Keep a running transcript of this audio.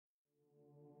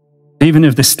Even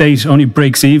if the state only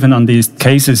breaks even on these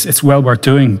cases, it's well worth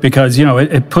doing because,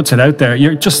 it puts it out there.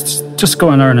 You're just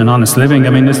go and earn an honest living. I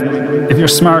mean, if you're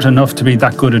smart enough to be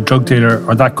that good a drug dealer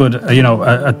or that good,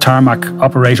 a tarmac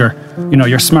operator,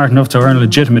 you're smart enough to earn a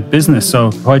legitimate business. So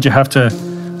why'd you have to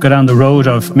go down the road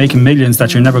of making millions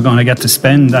that you're never going to get to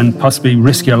spend and possibly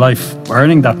risk your life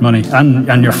earning that money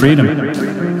and your freedom?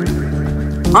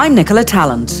 I'm Nicola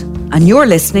Tallant, and you're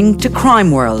listening to Crime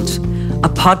World, a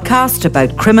podcast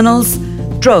about criminals,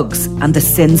 drugs and the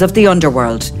sins of the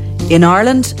underworld in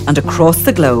Ireland and across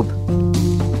the globe.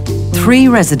 3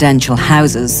 residential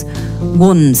houses,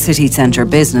 1 city centre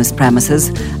business premises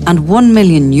and €1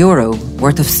 million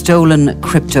worth of stolen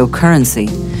cryptocurrency.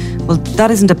 Well,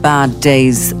 that isn't a bad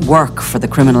day's work for the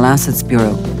Criminal Assets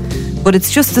Bureau. But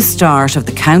it's just the start of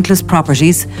the countless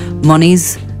properties,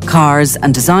 monies, cars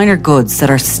and designer goods that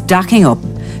are stacking up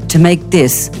to make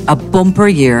this a bumper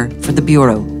year for the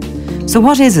Bureau. So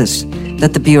what is it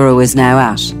that the Bureau is now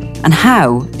at? And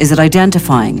how is it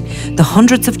identifying the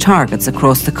hundreds of targets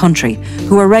across the country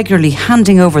who are regularly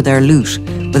handing over their loot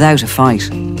without a fight?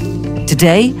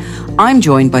 Today, I'm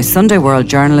joined by Sunday World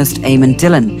journalist Eamon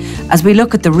Dillon as we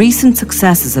look at the recent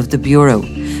successes of the Bureau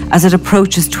as it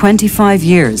approaches 25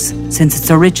 years since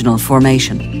its original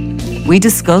formation. We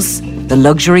discuss the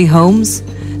luxury homes,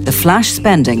 the flash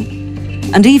spending,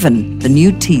 and even the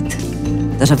new teeth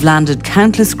that have landed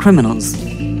countless criminals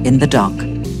in the dock.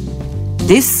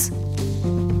 This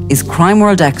is Crime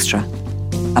World Extra,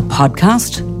 a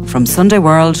podcast from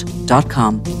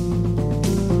SundayWorld.com.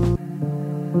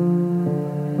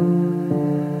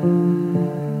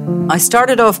 I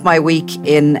started off my week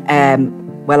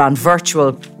on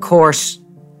virtual court,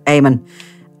 Eamon,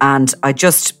 and I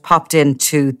just popped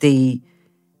into the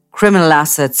Criminal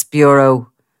Assets Bureau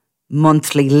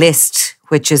monthly list,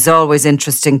 which is always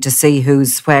interesting to see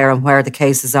who's where and where the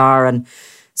cases are, and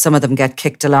some of them get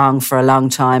kicked along for a long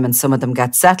time and some of them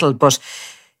get settled. But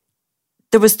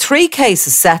there was 3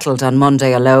 cases settled on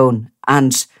Monday alone,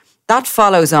 and that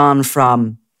follows on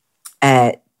from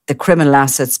the Criminal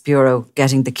Assets Bureau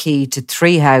getting the key to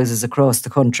 3 houses across the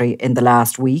country in the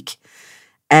last week.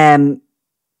 They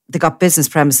got business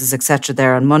premises, etc.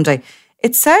 there on Monday.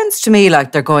 It sounds to me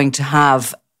like they're going to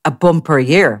have a bumper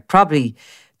year, probably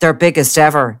their biggest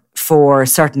ever for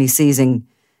certainly seizing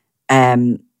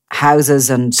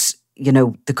houses and,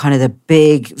 the kind of the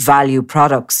big value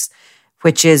products,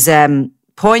 which is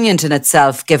poignant in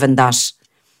itself, given that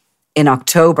in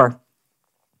October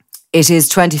it is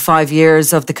 25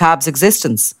 years of the cab's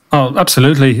existence. Oh,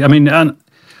 absolutely. I mean, and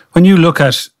when you look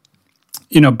at,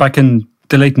 back in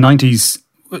the late 90s,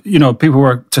 people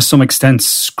were to some extent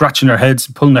scratching their heads,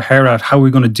 pulling their hair out. How are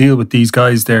we going to deal with these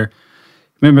guys there?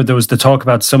 Remember, there was the talk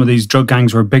about some of these drug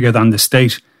gangs were bigger than the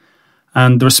state.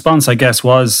 And the response, I guess,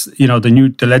 was,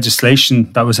 the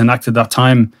legislation that was enacted at that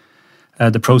time,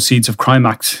 the Proceeds of Crime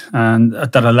Act, and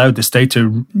that allowed the state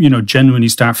to, genuinely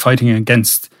start fighting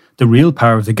against the real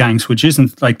power of the gangs, which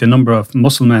isn't like the number of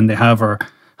muscle men they have or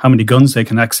how many guns they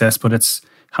can access, but it's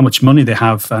how much money they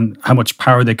have and how much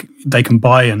power they can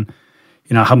buy and,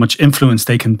 how much influence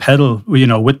they can peddle,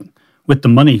 with the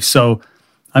money. So,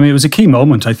 I mean, it was a key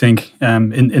moment, I think,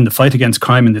 in the fight against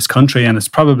crime in this country. And it's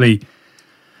probably,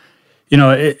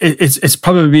 it's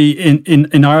probably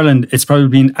in Ireland, it's probably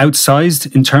been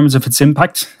outsized in terms of its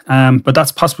impact. But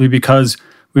that's possibly because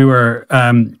we were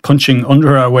punching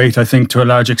under our weight, I think, to a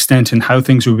large extent in how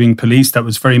things were being policed. That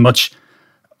was very much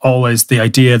always the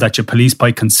idea that you police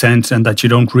by consent and that you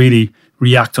don't really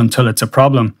react until it's a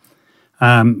problem.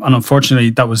 And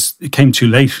unfortunately, it came too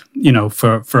late,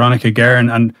 for Veronica Guerin.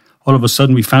 And all of a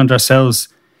sudden, we found ourselves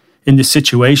in this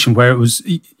situation where it was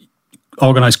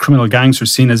organised criminal gangs were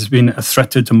seen as being a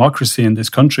threat to democracy in this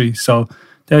country. So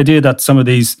the idea that some of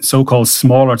these so-called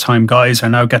smaller time guys are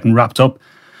now getting wrapped up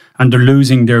and they're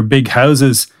losing their big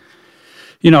houses,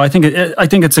 I think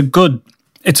it's a good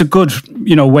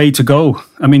way to go.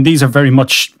 I mean, these are very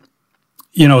much,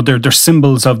 they're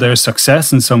symbols of their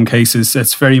success in some cases.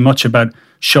 It's very much about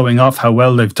showing off how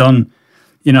well they've done.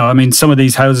 Some of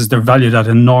these houses, they're valued at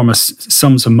enormous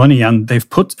sums of money and they've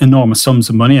put enormous sums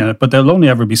of money in it, but they'll only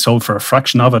ever be sold for a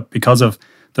fraction of it because of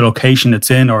the location it's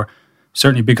in, or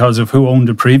certainly because of who owned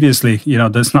it previously.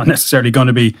 There's not necessarily going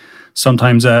to be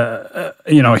sometimes a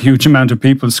huge amount of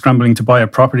people scrambling to buy a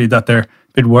property that they're a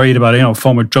bit worried about, a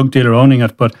former drug dealer owning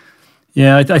it. But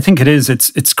yeah, I think it is.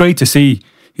 It's great to see,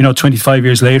 25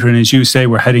 years later, and as you say,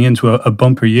 we're heading into a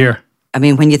bumper year. I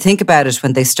mean, when you think about it,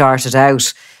 when they started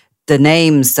out, the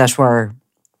names that were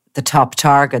the top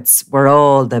targets were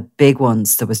all the big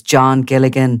ones. There was John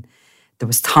Gilligan, there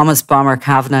was Thomas Bomber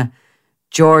Kavanagh,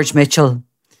 George Mitchell,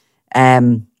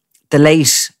 the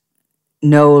late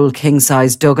Noel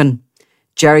King-Size Duggan,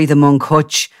 Jerry the Monk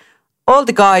Hutch, all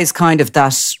the guys kind of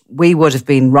that we would have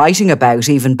been writing about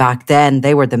even back then.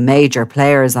 They were the major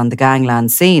players on the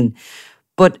gangland scene.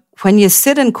 But when you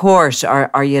sit in court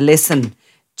or you listen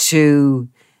to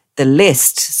the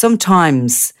list,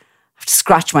 sometimes I have to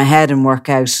scratch my head and work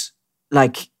out,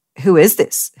 like, who is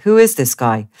this? Who is this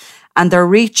guy? And they're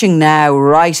reaching now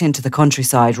right into the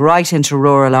countryside, right into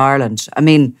rural Ireland. I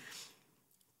mean,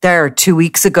 there 2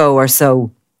 weeks ago or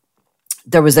so,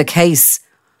 there was a case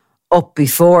up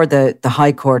before the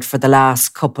High Court for the last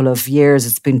couple of years.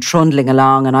 It's been trundling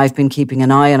along and I've been keeping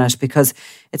an eye on it because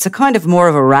it's a kind of more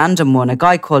of a random one. A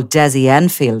guy called Desi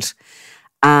Enfield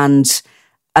and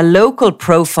a local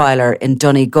profiler in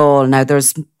Donegal. Now,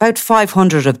 there's about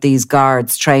 500 of these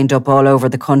guards trained up all over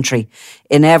the country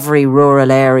in every rural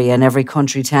area, in every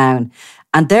country town.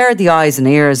 And they're the eyes and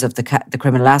ears of the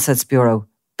Criminal Assets Bureau,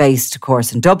 based, of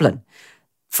course, in Dublin.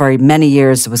 For many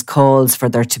years, there was calls for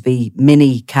there to be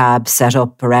mini cabs set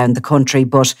up around the country,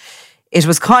 but it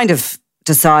was kind of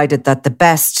decided that the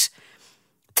best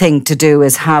thing to do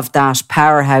is have that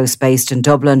powerhouse based in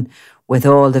Dublin with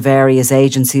all the various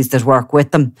agencies that work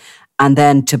with them, and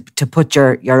then to put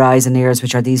your eyes and ears,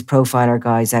 which are these profiler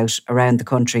guys, out around the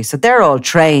country. So they're all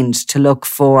trained to look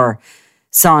for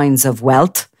signs of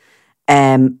wealth,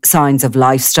 signs of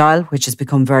lifestyle, which has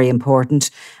become very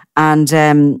important. And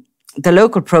the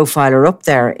local profiler up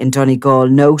there in Donegal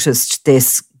noticed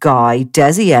this guy,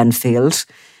 Desi Enfield,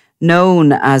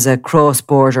 known as a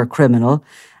cross-border criminal,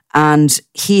 and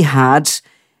he had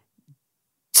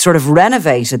sort of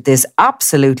renovated this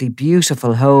absolutely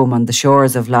beautiful home on the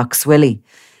shores of Lough Swilly.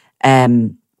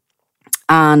 And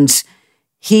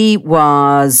he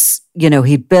was,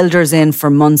 he'd builders in for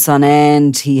months on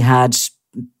end. He had,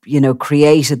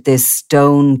 created this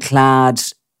stone-clad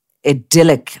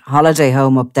idyllic holiday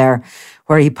home up there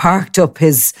where he parked up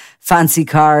his fancy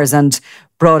cars and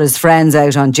brought his friends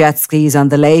out on jet skis on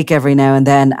the lake every now and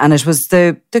then. And it was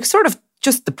the sort of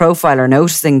just the profiler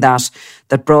noticing that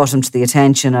brought him to the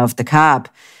attention of the cab.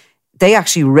 They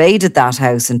actually raided that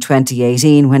house in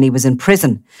 2018 when he was in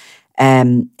prison.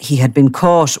 He had been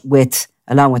caught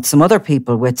along with some other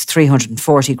people, with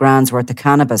 340 grand's worth of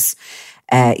cannabis.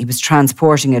 He was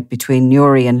transporting it between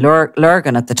Newry and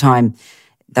Lurgan at the time.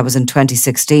 That was in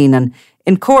 2016. And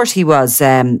in court, he was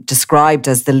described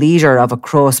as the leader of a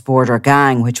cross-border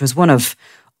gang, which was one of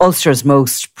Ulster's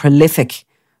most prolific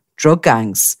drug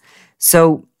gangs.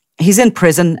 So he's in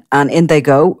prison and in they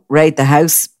go, raid the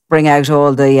house, bring out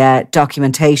all the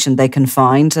documentation they can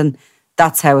find. And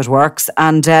that's how it works.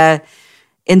 And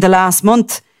in the last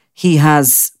month, he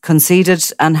has conceded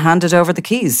and handed over the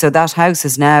keys. So that house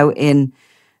is now in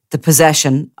the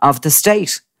possession of the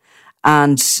state.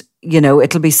 And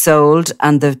it'll be sold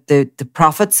and the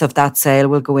profits of that sale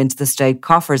will go into the state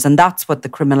coffers. And that's what the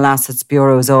Criminal Assets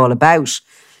Bureau is all about.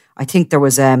 I think there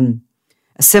was a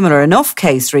similar enough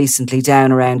case recently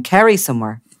down around Kerry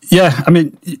somewhere. Yeah, I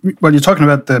mean, well, you're talking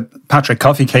about the Patrick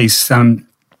Coffey case.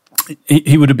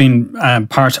 He would have been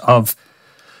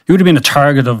he would have been a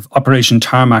target of Operation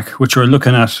Tarmac, which were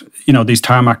looking at, these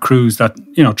tarmac crews that,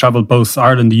 travel both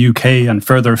Ireland, the UK and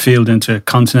further afield into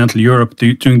continental Europe,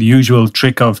 doing the usual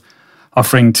trick of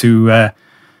offering to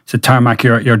tarmac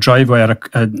your driveway at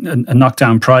a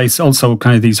knockdown price. Also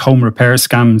kind of these home repair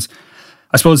scams.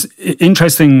 I suppose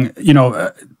interesting,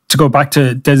 to go back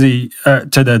to Desi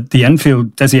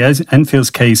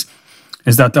Enfield's case,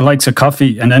 is that the likes of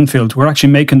Coffey and Enfield were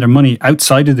actually making their money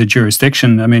outside of the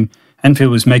jurisdiction. I mean,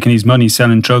 Enfield was making his money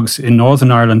selling drugs in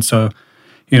Northern Ireland, so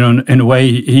in a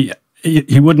way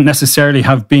he wouldn't necessarily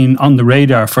have been on the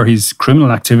radar for his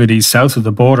criminal activities south of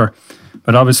the border,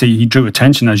 but obviously he drew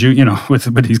attention, as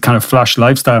with his kind of flash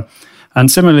lifestyle.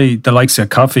 And similarly, the likes of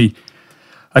Coffey,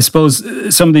 I suppose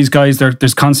some of these guys,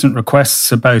 there's constant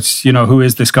requests about, who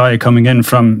is this guy coming in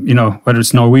from, whether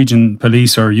it's Norwegian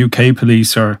police or UK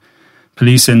police or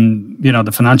police in,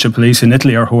 the financial police in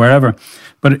Italy or wherever.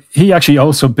 But he actually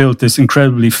also built this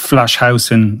incredibly flash house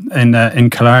in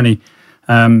Killarney.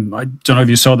 I don't know if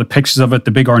you saw the pictures of it,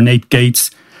 the big ornate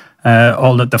gates,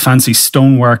 all the fancy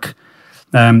stonework.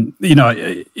 His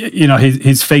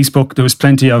Facebook, there was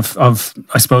plenty of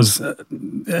I suppose,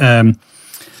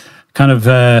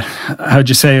 how'd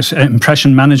you say it,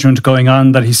 impression management going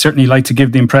on, that he certainly liked to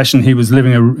give the impression he was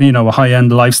living a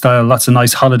high-end lifestyle, lots of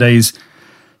nice holidays,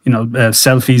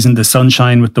 selfies in the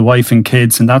sunshine with the wife and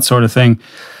kids and that sort of thing.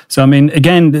 So, I mean,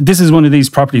 again, this is one of these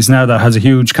properties now that has a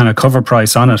huge kind of cover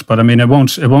price on it, but I mean, it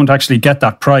won't actually get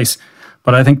that price.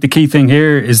 But I think the key thing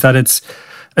here is that it's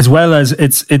as well as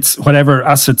it's whatever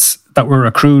assets that were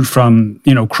accrued from,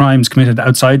 crimes committed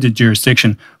outside the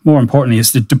jurisdiction. More importantly,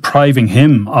 it's depriving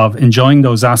him of enjoying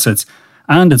those assets.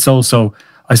 And it's also,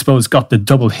 I suppose, got the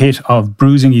double hit of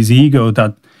bruising his ego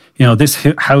that, this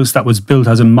house that was built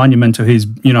as a monument to his,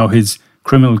 his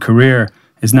criminal career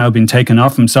is now being taken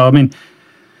off him. So, I mean,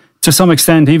 to some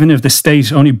extent, even if the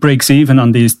state only breaks even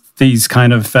on these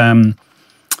kind of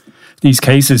these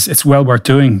cases, it's well worth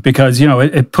doing because,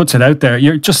 it puts it out there.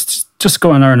 You're just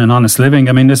go and earn an honest living.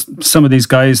 I mean, there's some of these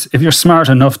guys, if you're smart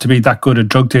enough to be that good a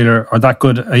drug dealer or that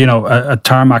good, a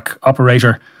tarmac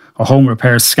operator, a home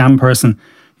repair scam person,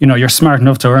 you're smart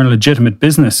enough to earn a legitimate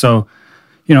business. So,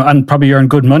 and probably earn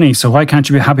good money. So why can't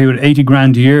you be happy with 80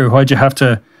 grand a year? Why'd you have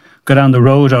to go down the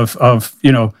road of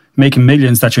making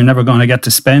millions that you're never going to get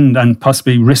to spend and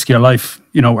possibly risk your life,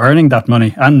 earning that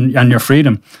money and your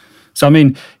freedom? So,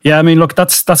 look,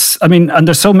 and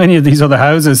there's so many of these other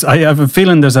houses. I have a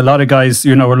feeling there's a lot of guys,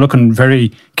 are looking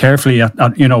very carefully at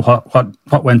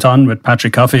what went on with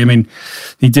Patrick Coffey. I mean,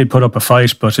 he did put up a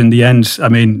fight, but in the end,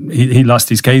 he lost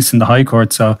his case in the High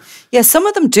Court. So, yeah, some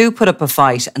of them do put up a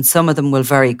fight and some of them will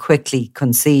very quickly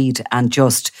concede and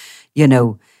just,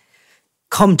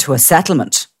 come to a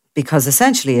settlement because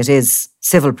essentially it is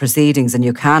civil proceedings and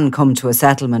you can come to a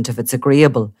settlement if it's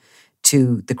agreeable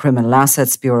to the Criminal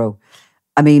Assets Bureau.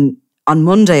 I mean, on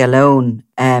Monday alone,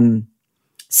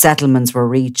 settlements were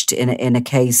reached in a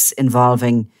case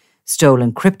involving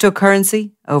stolen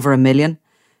cryptocurrency, over $1 million.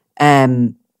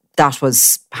 That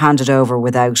was handed over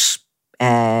without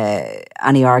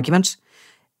any argument.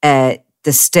 The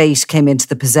state came into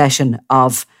the possession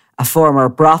of a former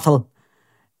brothel,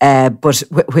 but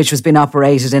which was being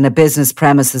operated in a business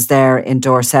premises there in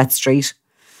Dorset Street.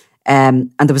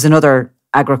 And there was another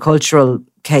agricultural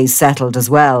case settled as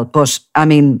well. But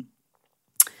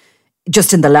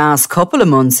just in the last couple of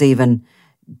months, even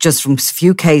just from a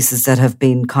few cases that have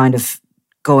been kind of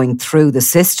going through the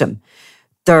system,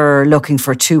 they're looking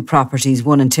for 2 properties,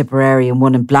 one in Tipperary and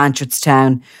one in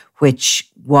Blanchardstown, which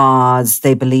was,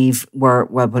 they believe,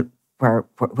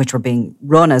 which were being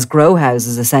run as grow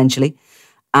houses essentially.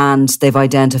 And they've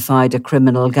identified a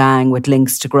criminal gang with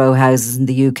links to grow houses in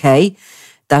the UK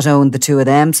that owned the 2 of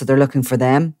them, so they're looking for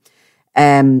them.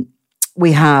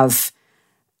 We have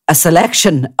a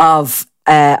selection of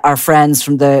our friends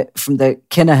from the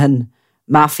Kinahan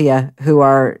Mafia who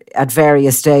are at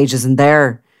various stages in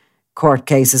their court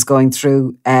cases going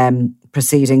through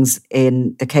proceedings.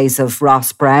 In the case of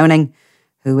Ross Browning,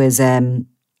 who is,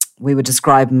 we would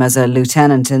describe him as a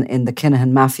lieutenant in the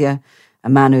Kinahan Mafia, a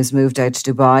man who's moved out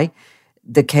to Dubai.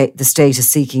 The state is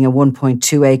seeking a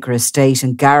 1.2 acre estate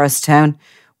in Garristown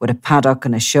with a paddock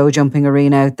and a show jumping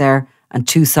arena out there and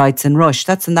 2 sites in Rush.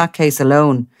 That's in that case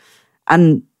alone.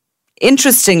 And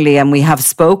interestingly, and we have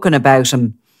spoken about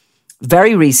him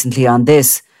very recently on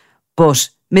this, but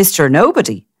Mr.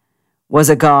 Nobody was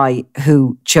a guy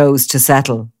who chose to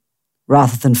settle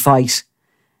rather than fight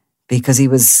because he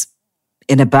was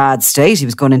in a bad state. He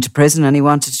was going into prison and he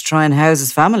wanted to try and house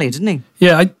his family, didn't he?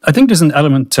 Yeah, I think there's an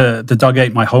element to the dog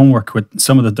ate my homework with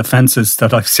some of the defences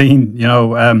that I've seen,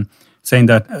 saying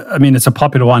that, it's a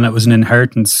popular one. It was an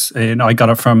inheritance. I got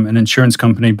it from an insurance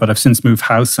company, but I've since moved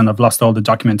house and I've lost all the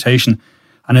documentation.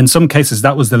 And in some cases,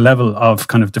 that was the level of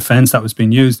kind of defence that was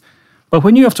being used. But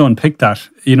when you have to unpick that,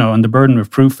 and the burden of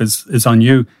proof is on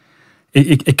you,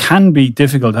 it can be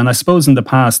difficult. And I suppose in the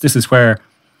past, this is where,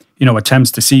 attempts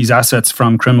to seize assets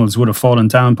from criminals would have fallen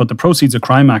down. But the Proceeds of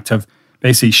Crime Act have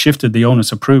basically shifted the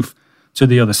onus of proof to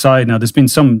the other side. Now, there's been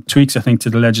some tweaks, I think, to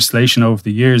the legislation over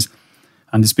the years.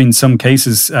 And there's been some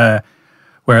cases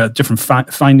where different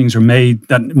findings were made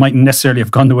that mightn't necessarily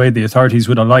have gone the way the authorities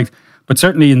would have liked. But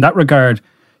certainly in that regard,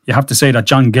 you have to say that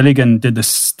John Gilligan did the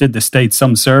state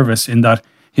some service in that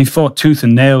he fought tooth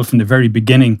and nail from the very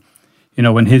beginning,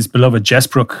 when his beloved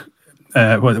Jessbrook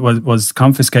was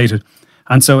confiscated.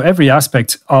 And so every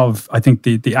aspect of, I think,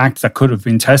 the act that could have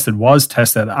been tested was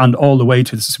tested, and all the way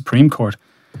to the Supreme Court.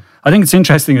 I think it's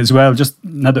interesting as well, just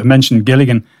now that I mentioned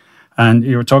Gilligan, and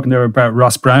you were talking there about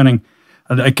Ross Browning,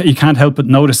 you can't help but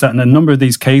notice that in a number of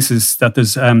these cases that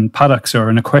there's paddocks or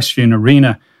an equestrian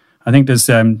arena. I think there's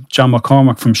John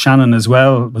McCormack from Shannon as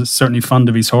well, was certainly fond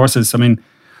of his horses.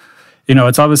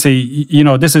 It's obviously,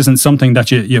 this isn't something that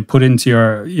you put into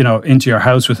your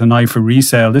house with an eye for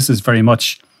resale. This is very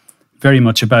much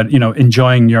about,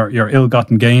 enjoying your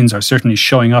ill-gotten gains, or certainly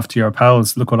showing off to your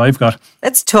pals, look what I've got.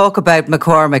 Let's talk about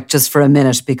McCormack just for a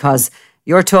minute, because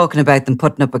you're talking about them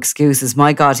putting up excuses.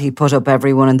 My God, he put up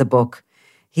every one in the book.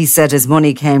 He said his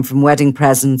money came from wedding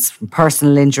presents, from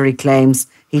personal injury claims.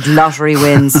 He'd lottery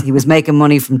wins. He was making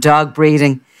money from dog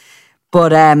breeding.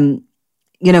 But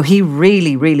he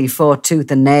really, really fought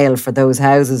tooth and nail for those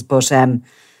houses. But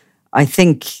I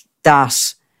think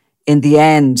that in the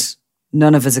end,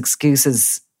 none of his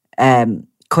excuses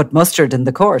cut mustard in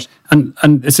the court. And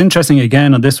it's interesting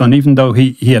again on this one, even though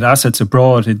he had assets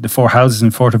abroad, the 4 houses in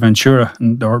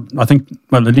Fuerteventura, or I think,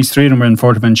 well, at least 3 of them were in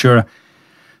Fuerteventura.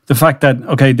 The fact that,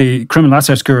 okay, the Criminal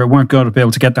Assets Bureau weren't going to be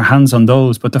able to get their hands on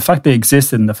those, but the fact they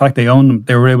existed and the fact they owned them,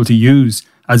 they were able to use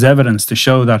as evidence to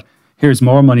show that here's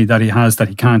more money that he has that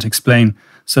he can't explain.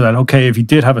 So that, okay, if he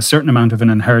did have a certain amount of an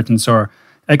inheritance or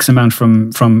X amount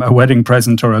from a wedding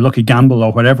present or a lucky gamble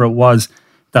or whatever it was,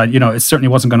 that, it certainly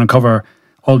wasn't going to cover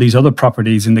all these other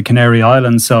properties in the Canary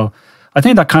Islands. So I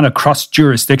think that kind of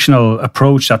cross-jurisdictional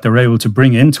approach that they're able to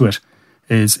bring into it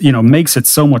is, makes it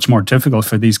so much more difficult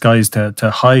for these guys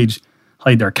to hide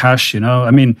their cash,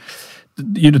 I mean,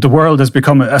 the world has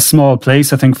become a small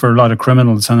place, I think, for a lot of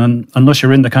criminals. And unless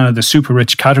you're in the kind of the super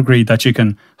rich category that you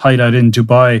can hide out in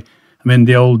Dubai, I mean,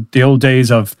 the old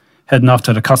days of heading off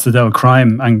to the Costa del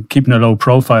Crime and keeping a low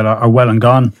profile are well and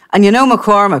gone. And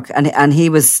McCormack, and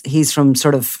he's from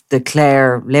sort of the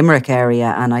Clare, Limerick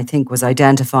area, and I think was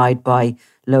identified by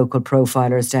local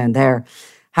profilers down there.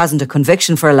 Hasn't a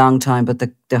conviction for a long time, but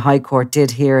the High Court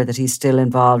did hear that he's still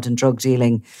involved in drug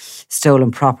dealing, stolen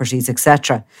properties,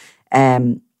 etc.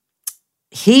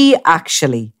 He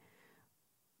actually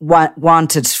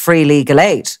wanted free legal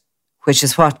aid, which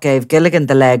is what gave Gilligan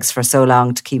the legs for so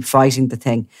long to keep fighting the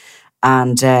thing.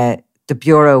 And the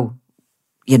Bureau,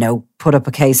 put up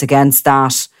a case against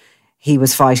that. He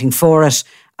was fighting for it.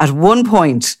 At one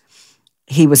point,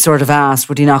 he was sort of asked,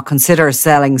 would he not consider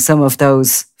selling some of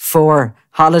those 4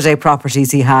 holiday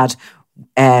properties he had,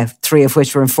 3 of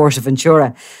which were in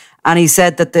Fuerteventura. And he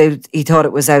said that he thought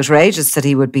it was outrageous that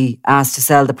he would be asked to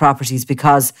sell the properties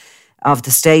because of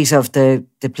the state of the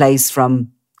place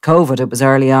from COVID. It was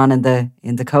early on in the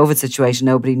COVID situation.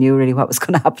 Nobody knew really what was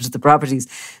going to happen to the properties.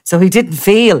 So he didn't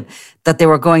feel that they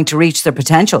were going to reach their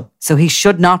potential. So he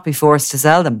should not be forced to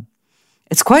sell them.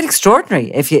 It's quite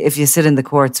extraordinary if you sit in the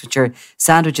courts with your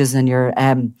sandwiches and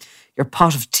your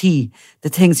pot of tea, the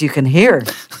things you can hear.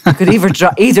 You could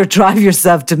either drive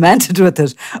yourself demented with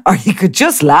it, or you could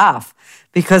just laugh,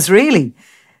 because really,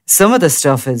 some of the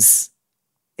stuff is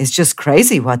just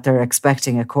crazy what they're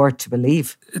expecting a court to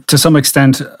believe. To some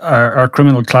extent, our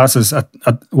criminal classes at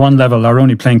one level are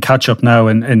only playing catch up now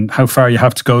in how far you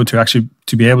have to go to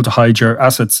be able to hide your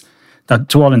assets. That,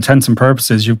 to all intents and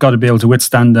purposes, you've got to be able to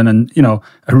withstand a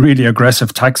really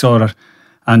aggressive tax audit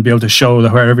and be able to show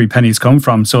where every penny's come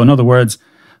from. So in other words,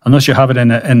 unless you have it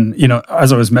in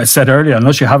as I was said earlier,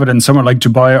 unless you have it in somewhere like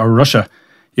Dubai or Russia,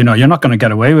 you're not going to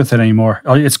get away with it anymore.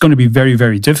 It's going to be very,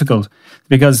 very difficult,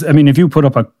 because I mean, if you put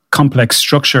up a complex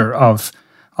structure of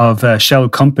shell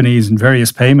companies and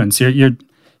various payments, you're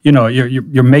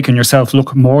making yourself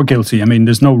look more guilty. I mean,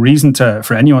 there's no reason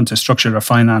for anyone to structure their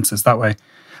finances that way.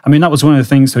 I mean, that was one of the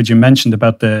things that you mentioned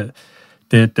about the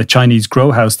Chinese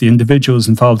grow house, the individuals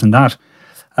involved in that.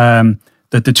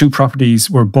 That the 2 properties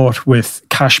were bought with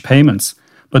cash payments,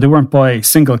 but they weren't by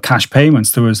single cash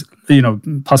payments. There was,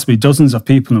 possibly dozens of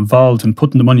people involved in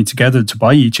putting the money together to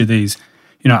buy each of these,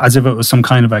 as if it was some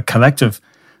kind of a collective.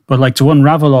 But to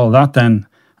unravel all that then,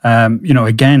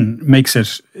 again, makes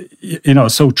it,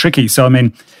 so tricky. So, I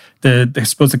mean, I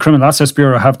suppose the Criminal Assets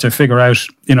Bureau have to figure out,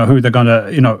 who they're going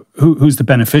to, who's the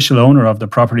beneficial owner of the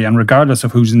property, and regardless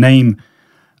of whose name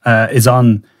is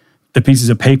on the pieces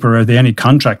of paper or any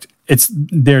contract,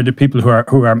 they're the people who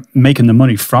are making the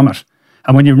money from it.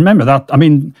 And when you remember that, I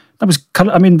mean,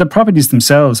 the properties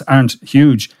themselves aren't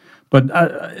huge, but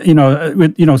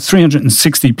with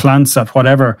 360 plants at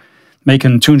whatever,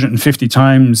 making 250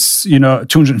 times,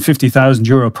 250,000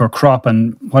 euro per crop,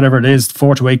 and whatever it is,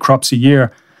 4 to 8 crops a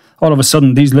year. All of a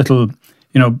sudden, these little,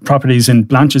 properties in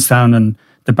Blanchardstown and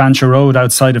the Bancher Road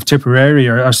outside of Tipperary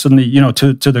are suddenly,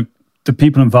 to the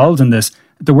people involved in this,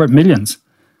 they're worth millions.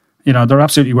 They're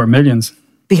absolutely worth millions.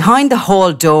 Behind the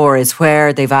hall door is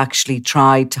where they've actually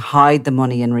tried to hide the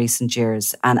money in recent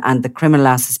years, and the Criminal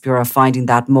Assets Bureau are finding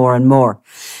that more and more.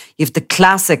 You've the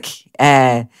classic,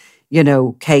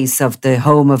 case of the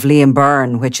home of Liam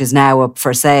Byrne, which is now up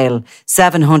for sale.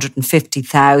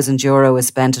 750,000 euro is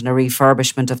spent on a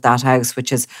refurbishment of that house,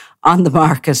 which is on the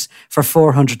market for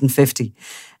 450.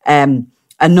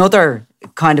 Another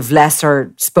kind of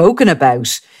lesser spoken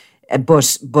about,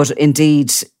 but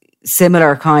indeed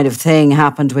similar kind of thing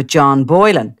happened with John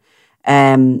Boylan,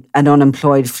 an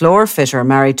unemployed floor fitter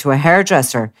married to a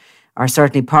hairdresser, or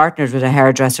certainly partnered with a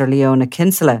hairdresser, Leona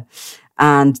Kinsella.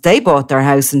 And they bought their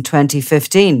house in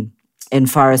 2015 in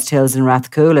Forest Hills in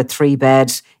Rathcoole, a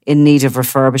 3-bed in need of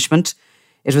refurbishment.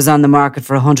 It was on the market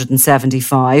for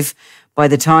 175, by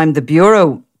the time the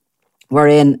Bureau were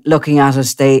in looking at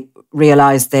it, they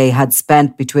realised they had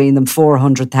spent between them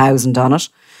 $400,000 on it,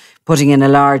 putting in a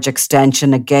large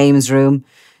extension, a games room,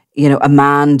 a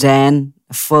man den,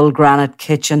 a full granite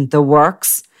kitchen, the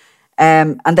works.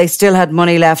 And they still had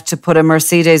money left to put a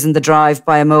Mercedes in the drive,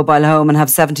 buy a mobile home and have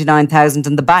 $79,000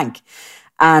 in the bank.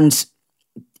 And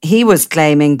he was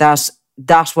claiming that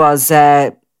was,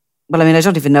 I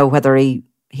don't even know whether he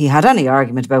had any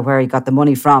argument about where he got the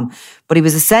money from, but he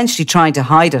was essentially trying to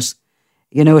hide it,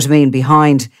 you know what I mean,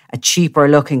 behind a cheaper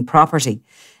looking property.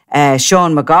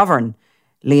 Sean McGovern,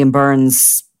 Liam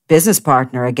Byrne's business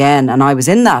partner again, and I was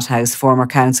in that house, former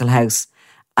council house,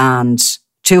 and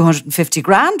 250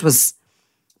 grand was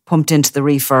pumped into the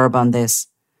refurb on this.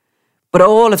 But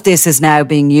all of this is now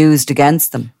being used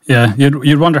against them. Yeah,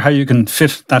 you'd wonder how you can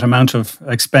fit that amount of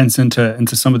expense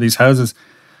into some of these houses.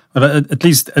 But at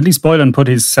least Boylan put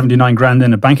his 79 grand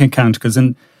in a bank account, because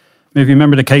if you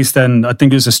remember the case then, I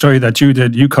think it was a story that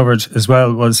you covered as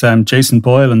well, was Jason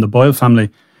Boyle and the Boyle family,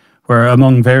 where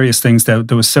among various things there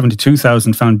was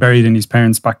 72,000 found buried in his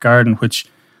parents' back garden, which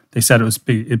they said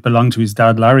it belonged to his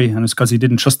dad Larry, and it's because he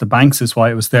didn't trust the banks is why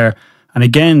it was there. And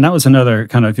again, that was another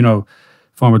kind of,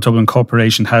 former Dublin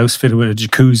Corporation house fitted with a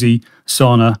jacuzzi,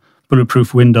 sauna,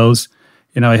 bulletproof windows.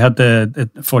 I had the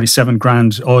 47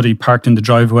 grand Audi parked in the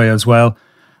driveway as well.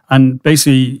 And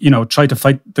basically, tried to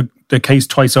fight the case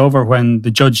twice over when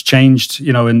the judge changed,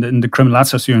 in the criminal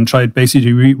assets and tried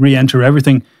basically to re-enter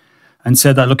everything, and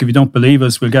said that, look, if you don't believe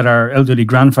us, we'll get our elderly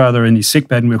grandfather in his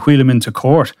sickbed and we'll wheel him into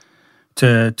court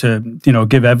to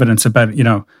give evidence about,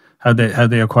 how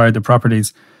they acquired the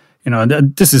properties.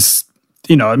 And this is,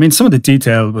 some of the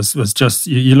detail was just,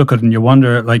 you look at it and you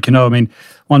wonder,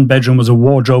 one bedroom was a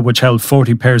wardrobe which held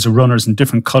 40 pairs of runners in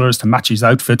different colours to match his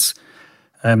outfits.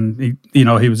 He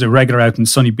was a regular out in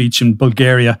Sunny Beach in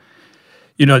Bulgaria.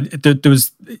 There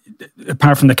was,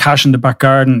 apart from the cash in the back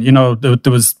garden,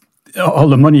 there was all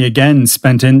the money again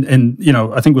spent in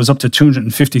I think it was up to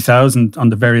 250,000 on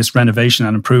the various renovation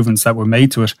and improvements that were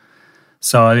made to it.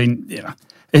 So,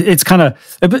 it's kind of,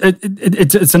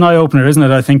 it's an eye-opener, isn't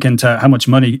it, I think, into how much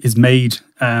money is made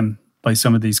by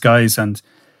some of these guys. And,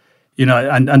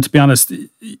 and to be honest,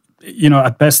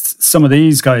 at best, some of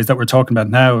these guys that we're talking about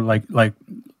now, like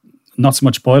not so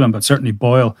much Boylan, but certainly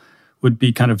Boyle, would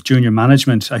be kind of junior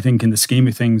management, I think, in the scheme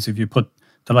of things. If you put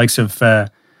the likes of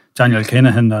Daniel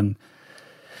Kinahan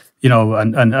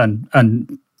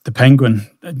and the Penguin,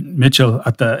 Mitchell,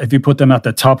 if you put them at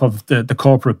the top of the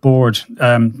corporate board,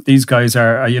 these guys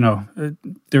are,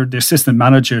 they're the assistant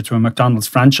manager to a McDonald's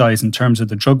franchise in terms of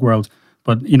the drug world.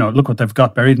 But, look what they've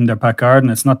got buried in their back garden.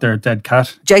 It's not their dead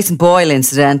cat. Jason Boyle,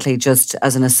 incidentally, just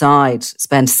as an aside,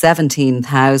 spent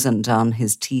 17,000 on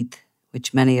his teeth,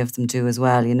 which many of them do as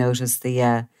well. You notice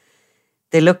they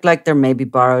look like they're maybe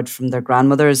borrowed from their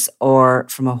grandmothers or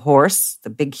from a horse, the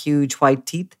big, huge white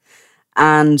teeth.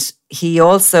 And he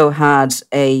also had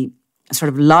a sort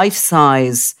of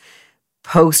life-size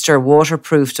poster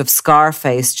waterproofed of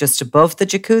Scarface just above the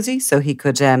jacuzzi, so he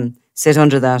could sit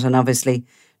under that and obviously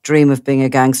dream of being a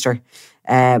gangster.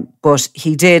 But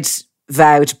he did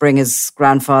vow to bring his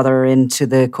grandfather into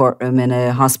the courtroom in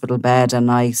a hospital bed,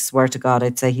 and I swear to God,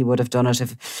 I'd say he would have done it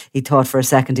if he thought for a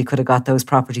second he could have got those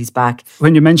properties back.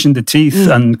 When you mentioned the teeth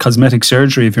and cosmetic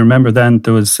surgery, if you remember then,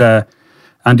 there was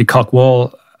Andy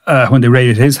Cockwall, when they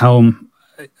raided his home,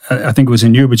 I think it was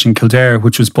in Newbridge in Kildare,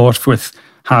 which was bought with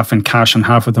half in cash and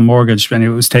half with a mortgage, and it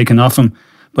was taken off him.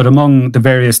 But among the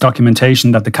various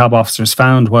documentation that the CAB officers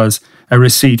found was a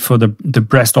receipt for the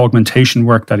breast augmentation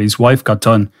work that his wife got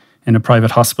done in a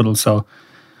private hospital. So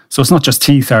it's not just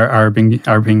teeth are being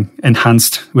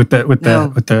enhanced with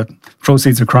the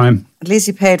proceeds of crime. At least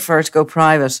he paid for it to go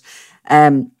private.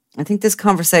 I think this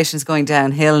conversation is going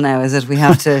downhill now. Is it? We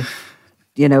have to,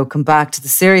 come back to the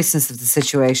seriousness of the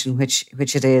situation, which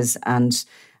it is. And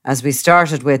as we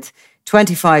started with,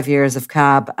 25 years of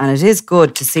CAB, and it is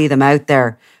good to see them out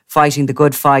there fighting the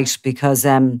good fight, because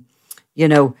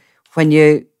when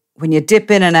you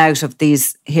dip in and out of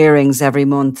these hearings every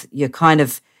month, you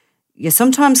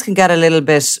sometimes can get a little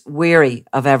bit weary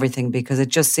of everything, because it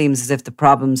just seems as if the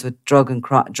problems with drugs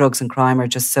and crime are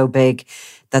just so big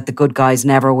that the good guys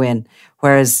never win.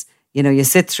 Whereas, you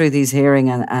sit through these hearings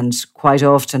and quite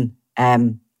often,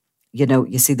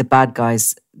 you see the bad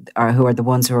guys who are the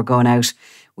ones who are going out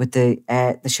with the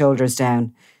shoulders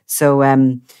down. So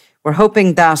we're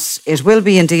hoping that it will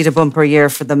be indeed a bumper year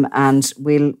for them, and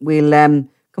we'll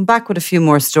come back with a few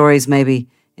more stories maybe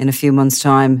in a few months'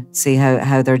 time, see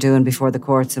how they're doing before the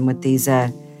courts and with these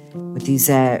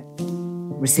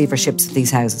receiverships of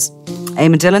these houses.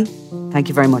 Eamon Dillon, thank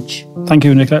you very much. Thank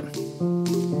you, Nicola.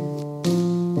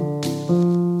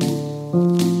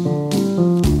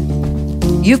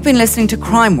 You've been listening to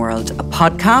Crime World, a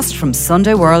podcast from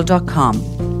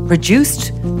SundayWorld.com,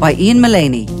 produced by Ian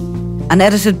Mullaney and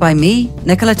edited by me,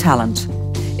 Nicola Tallant.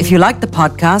 If you like the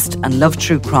podcast and love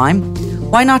true crime,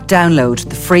 why not download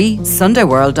the free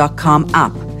SundayWorld.com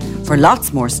app for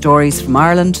lots more stories from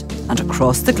Ireland and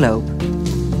across the globe.